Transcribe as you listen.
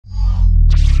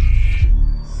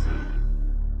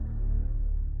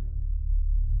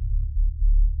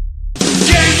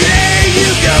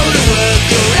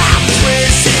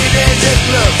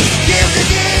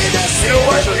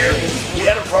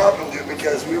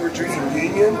were drinking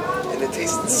Union, and it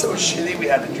tasted so shitty we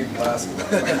had to drink plastic.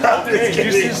 Okay,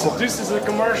 this is a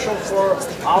commercial for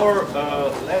our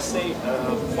let's say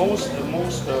most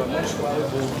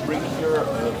valuable drink here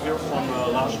beer from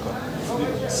Lashko.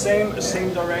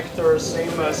 Same director,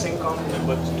 same company,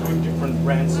 but two different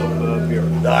brands of beer.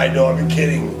 I know, I'm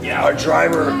kidding. Yeah, our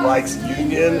driver likes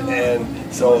Union,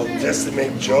 and so just to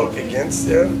make a joke against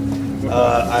him,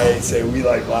 I say we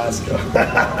like Lasco.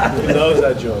 He loves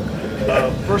that joke.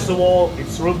 First of all,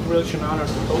 it's really an honor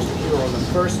to host you here on the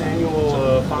first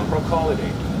annual punk rock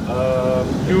holiday.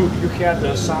 You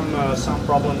had some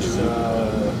problems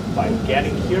by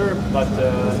getting here, but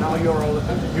now you're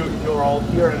all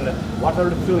here. And what are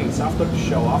the feelings after the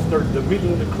show, after the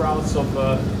meeting the crowds of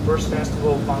first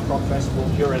festival, punk rock festival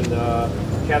here, and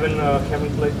having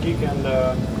played gig and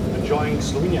enjoying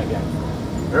Slovenia again?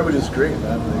 Everybody's great,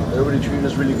 man. Everybody treating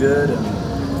us really good, and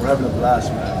we're having a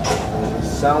blast, man. The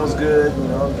sound's good, you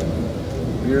know. The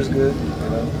beer's good, you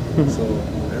know. So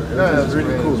it's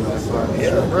really cool, man.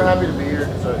 Yeah, we're happy to be here.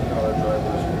 So, you know,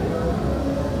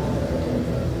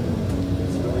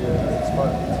 it's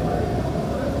fun.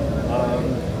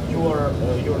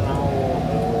 You're now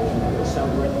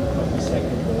celebrating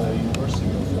 22nd anniversary.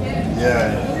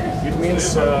 Yeah. It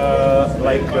means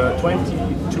like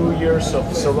 22 years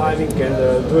of surviving and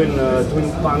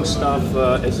doing punk stuff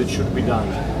as it should be done.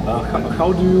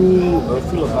 How do you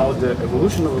feel about the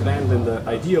evolution of the band and the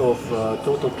idea of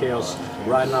Total Chaos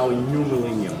right now in new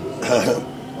millennium?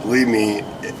 Believe me,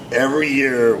 every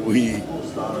year we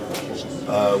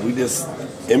just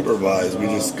improvise. We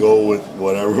just go with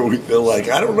whatever we feel like.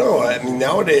 I don't know. I mean,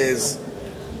 nowadays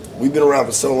we've been around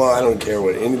for so long. I don't care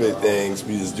what anybody thinks.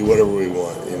 We just do whatever we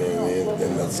want. You know what I mean?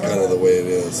 And that's kind of the way it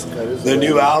is. The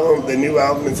new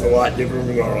album is a lot different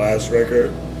from our last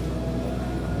record,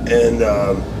 and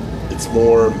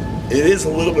it is a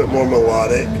little bit more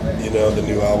melodic. You know, the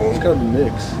new album. It's kind of a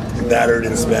mix. Battered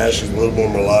and Smashed is a little more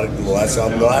melodic than the last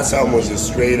album. The last album was just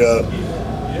straight up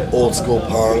old school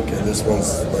punk, and this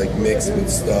one's like mixed with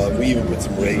stuff. We even put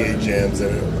some reggae jams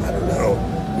in it. I don't know.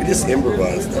 We just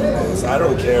improvise nowadays. I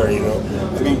don't care, you know.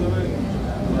 I mean,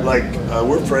 like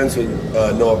we're friends with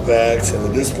NoFX, and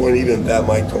at this point, even that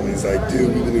Mike told me, he's like,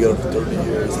 dude, we've been together for 30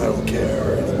 years. I don't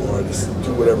care anymore. I just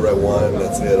do whatever I want.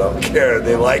 That's it. I don't care.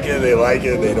 They like it. They like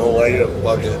it. They don't like it.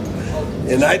 Fuck it.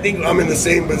 And I think I'm in the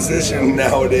same position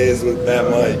nowadays with Matt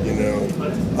Mike, you know.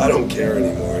 I don't care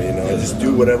anymore, you know. I just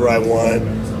do whatever I want,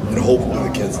 and hopefully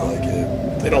the kids like it.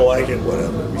 If they don't like it,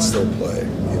 whatever. We still play,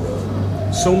 you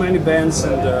know. So many bands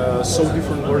and so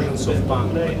different versions of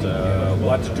punk, but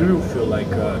what do you feel like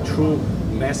true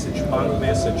message, punk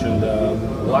message, and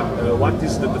what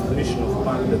is the definition of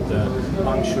punk that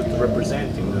punk should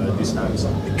represent in these times?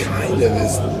 It kind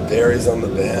of varies on the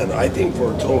band. I think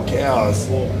for Total Chaos,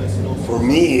 for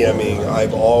me, I mean,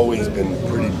 I've always been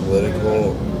pretty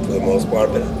political for the most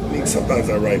part, but I mean, sometimes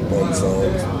I write fun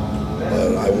songs,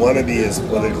 but I want to be as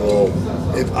political.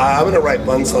 If I'm going to write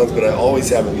fun songs, but I always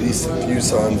have at least a few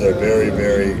songs that are very,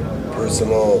 very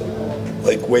personal,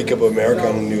 like Wake Up America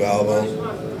on the new album.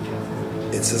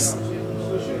 It's just,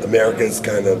 America's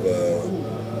kind of,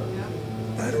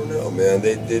 I don't know, man.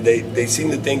 They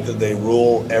seem to think that they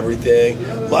rule everything.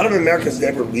 A lot of Americans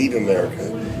never leave America.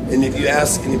 And if you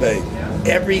ask anybody,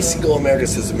 every single American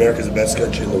says America's the best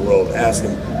country in the world. Ask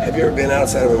them, have you ever been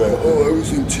outside of America? Oh, I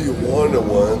was in Tijuana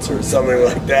once, or something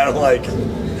like that. I'm like,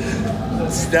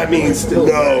 that means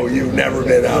no, you've never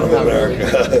been out of America.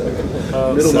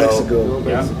 Middle Mexico.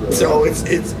 Yeah. So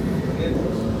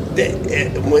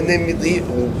when they leave,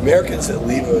 Americans that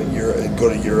leave Europe, go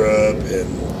to Europe and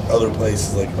other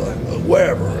places like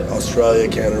wherever, Australia,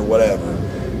 Canada, whatever,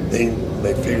 they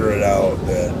figure it out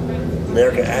that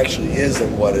America actually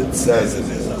isn't what it says it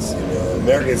is. You know,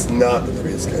 America is not the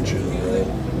freest country in the world.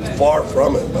 It's far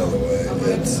from it, by the way.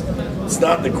 It's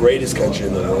not the greatest country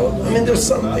in the world. I mean, there's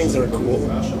some things that are cool,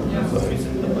 but I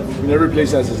mean, every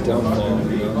place has its downfall.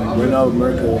 Like right now,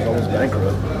 America is almost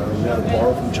bankrupt. We had to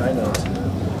borrow from China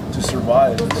to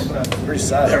survive. It's pretty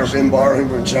sad. They've been borrowing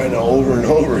from China over and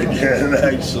over again,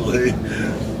 actually.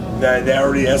 They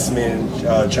already estimated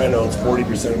China owns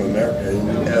 40% of America,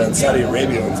 and Saudi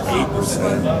Arabia owns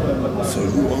 8%. So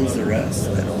who owns the rest?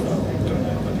 I don't know.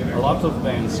 A lot of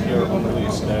bands here on the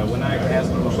list. When I asked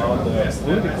them about the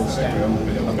political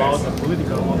stand, about the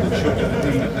political one that should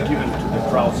be given to the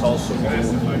crowds also,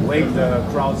 to wake the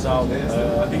crowds out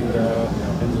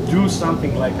and do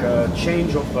something like a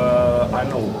change of, I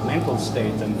don't know, mental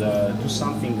state and do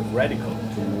something radical.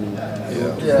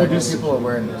 Give people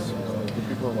awareness.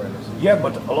 Yeah,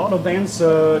 but a lot of bands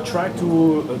try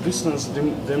to distance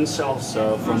themselves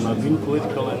from being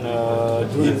political and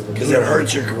doing. Because it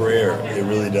hurts your career. It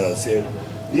really does.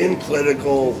 Being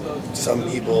political, some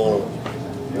people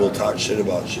will talk shit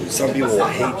about you. Some people will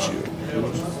hate you.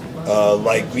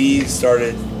 Like we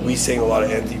sing a lot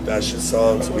of anti-fascist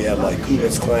songs. We had like Ku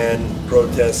Klux Klan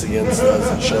protests against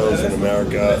us at shows in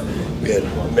America. We had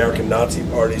American Nazi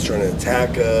parties trying to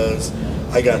attack us.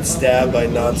 I got stabbed by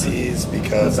Nazis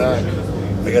because I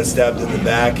got stabbed in the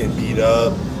back and beat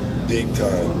up big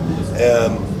time.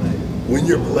 And when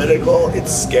you're political,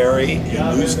 it's scary. You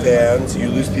lose fans. You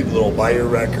lose people that will buy your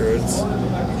records.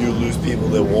 You lose people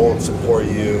that won't support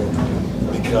you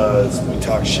because we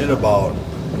talk shit about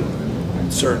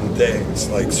certain things,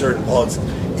 like certain politics.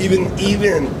 Even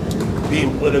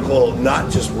being political,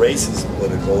 not just racist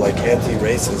political, like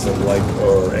anti-racism, like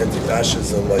or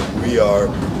anti-fascism, like we are.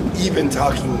 Even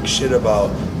talking shit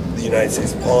about the United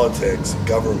States politics,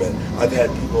 government. I've had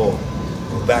people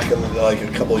back in like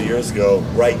a couple of years ago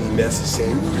write me messages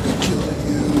saying, "We're gonna kill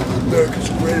you, America's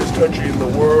the greatest country in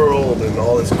the world," and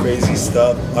all this crazy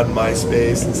stuff on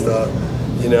MySpace and stuff.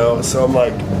 You know, so I'm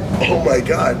like, oh my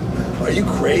God, are you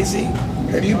crazy?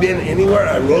 Have you been anywhere?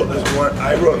 I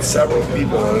wrote several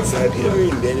people and I said, have you ever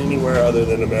even been anywhere other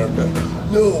than America?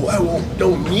 No, I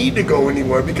don't need to go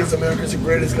anywhere because America's the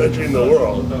greatest country in the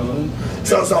world.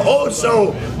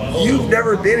 So you've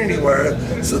never been anywhere,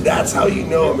 so that's how you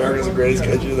know America's the greatest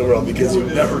country in the world, because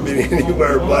you've never been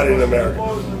anywhere but in America.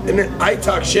 And then I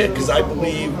talk shit because I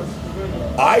believe,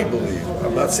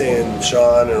 I'm not saying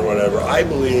Shawn or whatever, I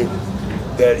believe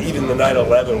that even the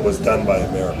 9/11 was done by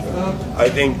America. I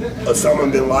think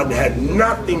Osama bin Laden had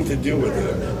nothing to do with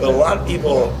it, but a lot of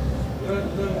people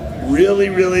really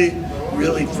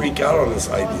freak out on this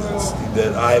idea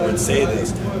that I would say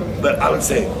this. But I would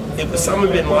say, if Osama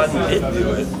bin Laden did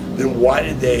do it, then why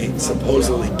did they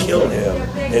supposedly kill him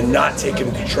and not take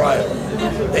him to trial?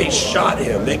 They shot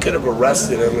him. They could have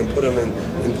arrested him and put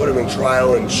him in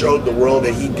trial and showed the world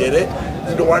that he did it.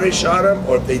 You know why they shot him,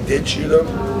 or if they did shoot him?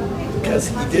 Because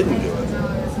he didn't do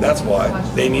it. That's why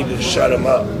they needed to shut him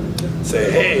up.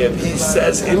 Say, hey, if he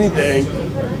says anything,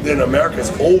 then America's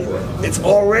over. It's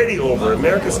already over.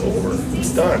 America's over.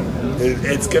 It's done.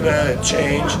 It's gonna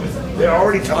change. They're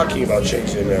already talking about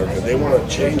changing America. They want to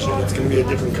change it. It's gonna be a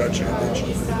different country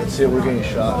eventually. Let's say we're getting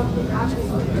shot.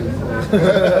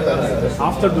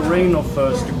 After the reign of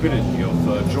stupidity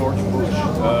of George Bush,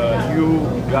 you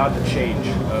got the change.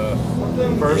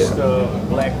 First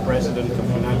black president of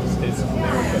the United States of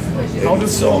America. How do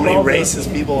so many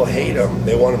racist people hate him.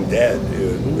 They want him dead,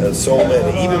 dude. There's so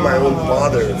many. Even my own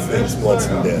father wants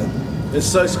him dead. It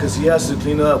sucks because he has to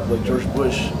clean up like George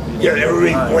Bush. Yeah,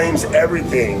 everybody blames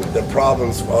everything, the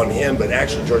problems on him, but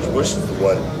actually George Bush is the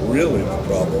one really the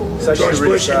problem. George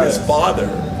Bush and his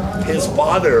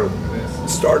father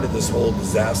started this whole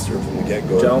disaster from the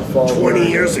get-go. Downfall 20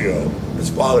 years ago, his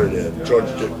father did, George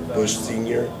Bush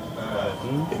Sr.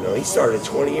 You know, he started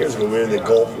 20 years ago. We were in the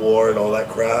Gulf War and all that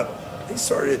crap. He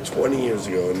started 20 years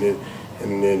ago,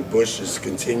 and then Bush just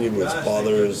continued with his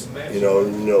father's. You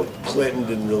know, Clinton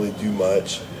didn't really do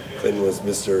much. Clinton was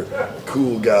Mr.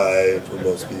 Cool Guy for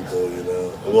most people, you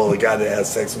know. Well, the guy that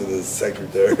has sex with his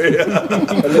secretary.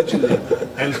 Allegedly.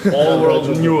 And all the world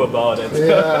knew about it.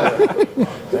 Yeah. Who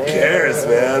cares,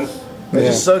 man? It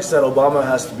just sucks that Obama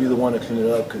has to be the one to clean it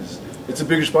up, because it's a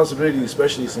big responsibility,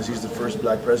 especially since he's the first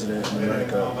black president in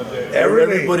America.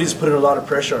 Everybody's putting a lot of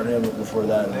pressure on him before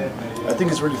that. And I think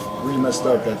it's really messed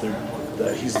up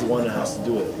that he's the one that has to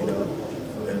do it, you know.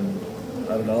 And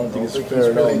I don't think it's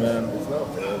fair at all, man. It's not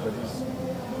fair, but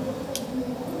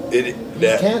He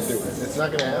can't do it. It's not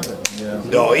going to happen. Yeah.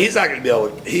 No, he's not going to be able.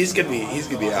 He's going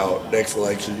to be out next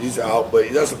election. He's out, but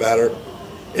it doesn't matter.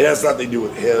 It has nothing to do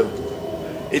with him.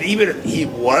 And even if he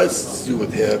was to do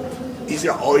with him, he's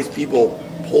got all these people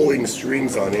pulling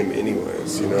strings on him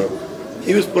anyways, you know.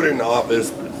 He was put in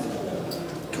office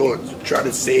to try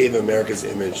to save America's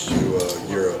image to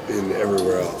Europe and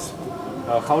everywhere else.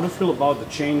 How do you feel about the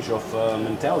change of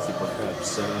mentality,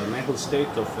 perhaps, mental state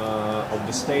of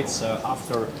the states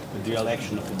after the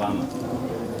election of Obama?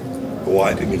 Well,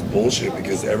 I think it's bullshit,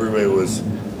 because everybody was,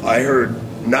 I heard,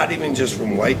 not even just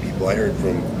from white people, I heard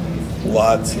from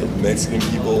lots of Mexican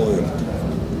people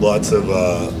and lots of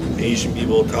Asian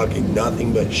people talking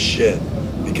nothing but shit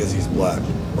because he's black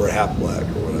or half black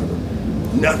or whatever.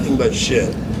 Nothing but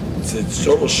shit. It's a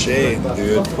total shame,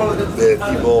 dude, that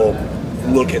people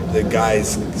look at the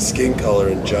guy's skin color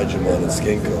and judge him on his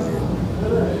skin color.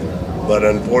 But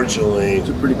unfortunately, it's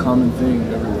a pretty common thing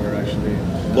everywhere, actually.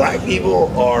 Black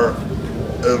people are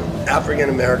African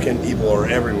American people are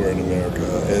everywhere in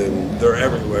America, and they're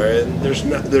everywhere, and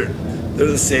they're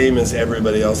the same as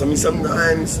everybody else. I mean,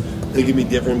 sometimes they can be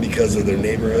different because of their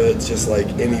neighborhoods, just like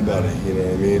anybody, you know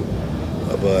what I mean?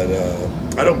 But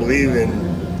I don't believe in,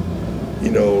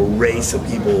 you know, race of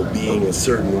people being a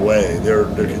certain way. They're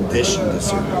conditioned a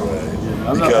certain way.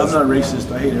 I'm not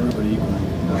racist. I hate everybody equally.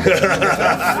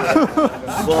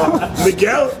 Well,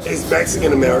 Miguel is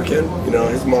Mexican American. You know,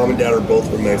 his mom and dad are both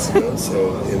from Mexico,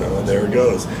 so you know, there it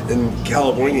goes. And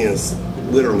California is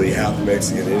literally half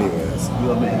Mexican, anyways.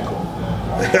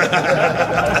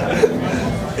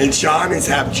 And Shawn is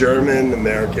half German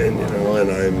American, you know,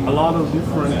 and I'm a lot of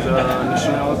different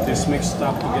nationalities mixed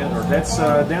up together.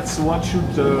 That's what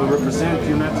should represent the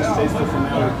United States of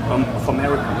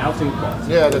America, melting pot.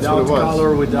 Yeah, that's without what it was.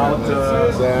 color, without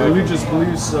exactly. religious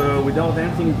beliefs, without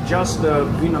anything, just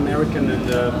being American and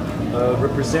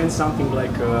represent something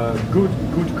like a good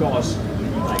cause,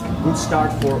 like a good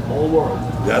start for all world.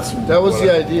 That was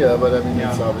the idea, but I mean,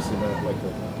 it's obviously not like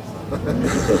that.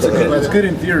 It's good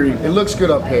in theory. It looks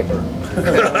good on paper. You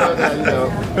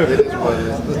know, it is what it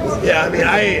is. Yeah, I mean,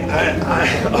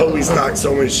 I always talk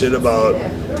so much shit about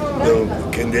the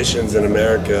conditions in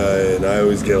America, and I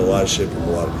always get a lot of shit from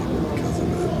a lot of people because of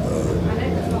it.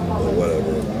 But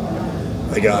whatever.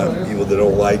 I got people that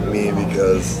don't like me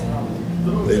because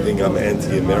they think I'm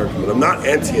anti-American, but I'm not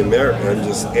anti-American. I'm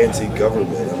just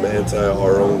anti-government. I'm anti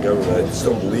our own government. I just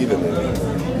don't believe in it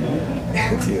anymore.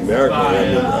 Anti-American.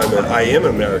 I am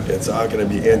American, so how can I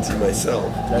be anti myself?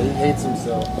 Yeah, he hates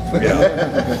himself.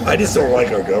 Yeah, I just don't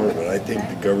like our government. I think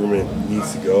the government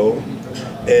needs to go.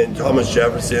 And Thomas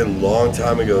Jefferson, long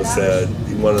time ago, said,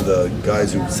 one of the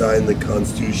guys who signed the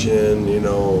Constitution, you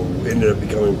know, ended up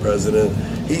becoming president.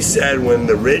 He said, when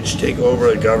the rich take over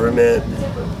a government,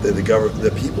 the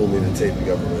people need to take the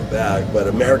government back. But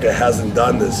America hasn't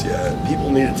done this yet. People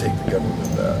need to take the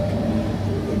government back.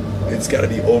 It's got to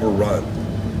be overrun.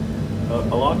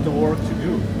 A lot of work to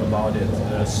do about it.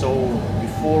 So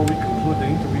before we conclude the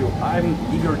interview, I'm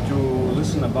eager to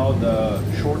listen about the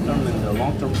short-term and the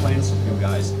long-term plans of you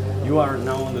guys. You are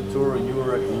now on the tour. You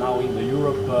are now in the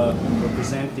Europe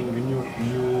representing a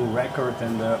new record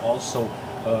and also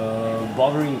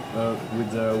bothering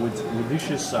with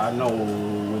issues. I know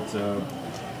with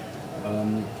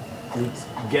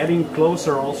getting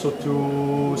closer also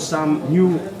to some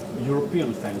new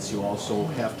European fans you also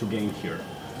have to gain here.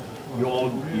 You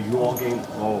all gain.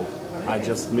 Oh, I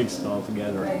just mixed all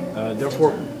together.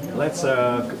 Therefore, let's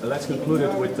conclude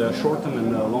it with short-term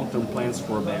and long-term plans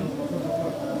for a band.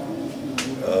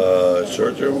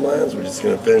 Short-term plans. We're just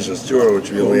gonna finish this tour, which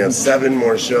we only have 7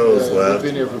 more shows left.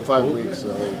 We've been here for 5 weeks,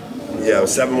 so. Yeah,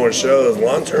 7 more shows.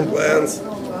 Long-term plans.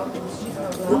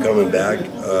 We're coming back.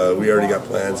 We already got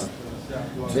plans.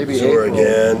 Maybe Tour April.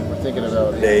 again. We're thinking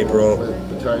about in April.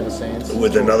 Retiring the Saints.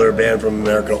 With another band from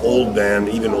America, old band,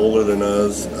 even older than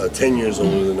us, 10 years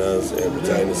older than us, and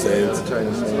Retiring the Saints. Retiring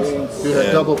the Saints. Do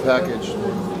that double package.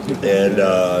 And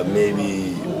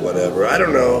maybe whatever. I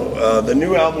don't know. The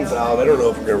new album's out. I don't know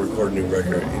if we're going to record a new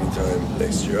record anytime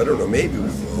next year. I don't know. Maybe we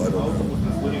will. I don't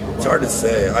know. It's hard to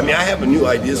say. I mean, I have new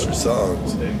ideas for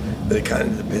songs, but it kind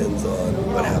of depends on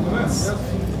what happens,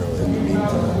 you know, in the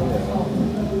meantime.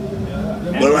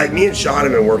 But like me and Shawn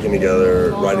have been working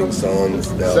together, writing songs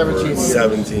now for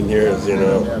 17 years, you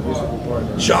know.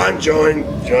 Shawn joined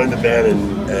the band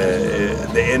in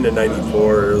the end of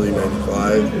 '94, early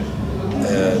 '95,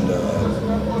 and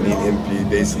me and him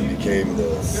basically became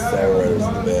the songwriters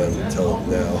of the band until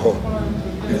now.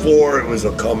 Before it was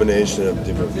a combination of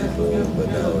different people, but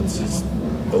now it's just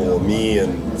me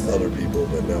and other people.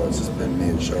 But now it's just been me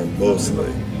and Shawn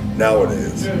mostly.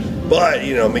 Nowadays, but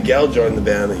you know, Miguel joined the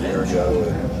band a year ago,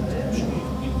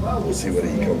 and we'll see what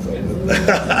he comes up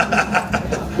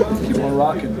with. Keep on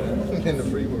rocking, man. In the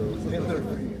free world.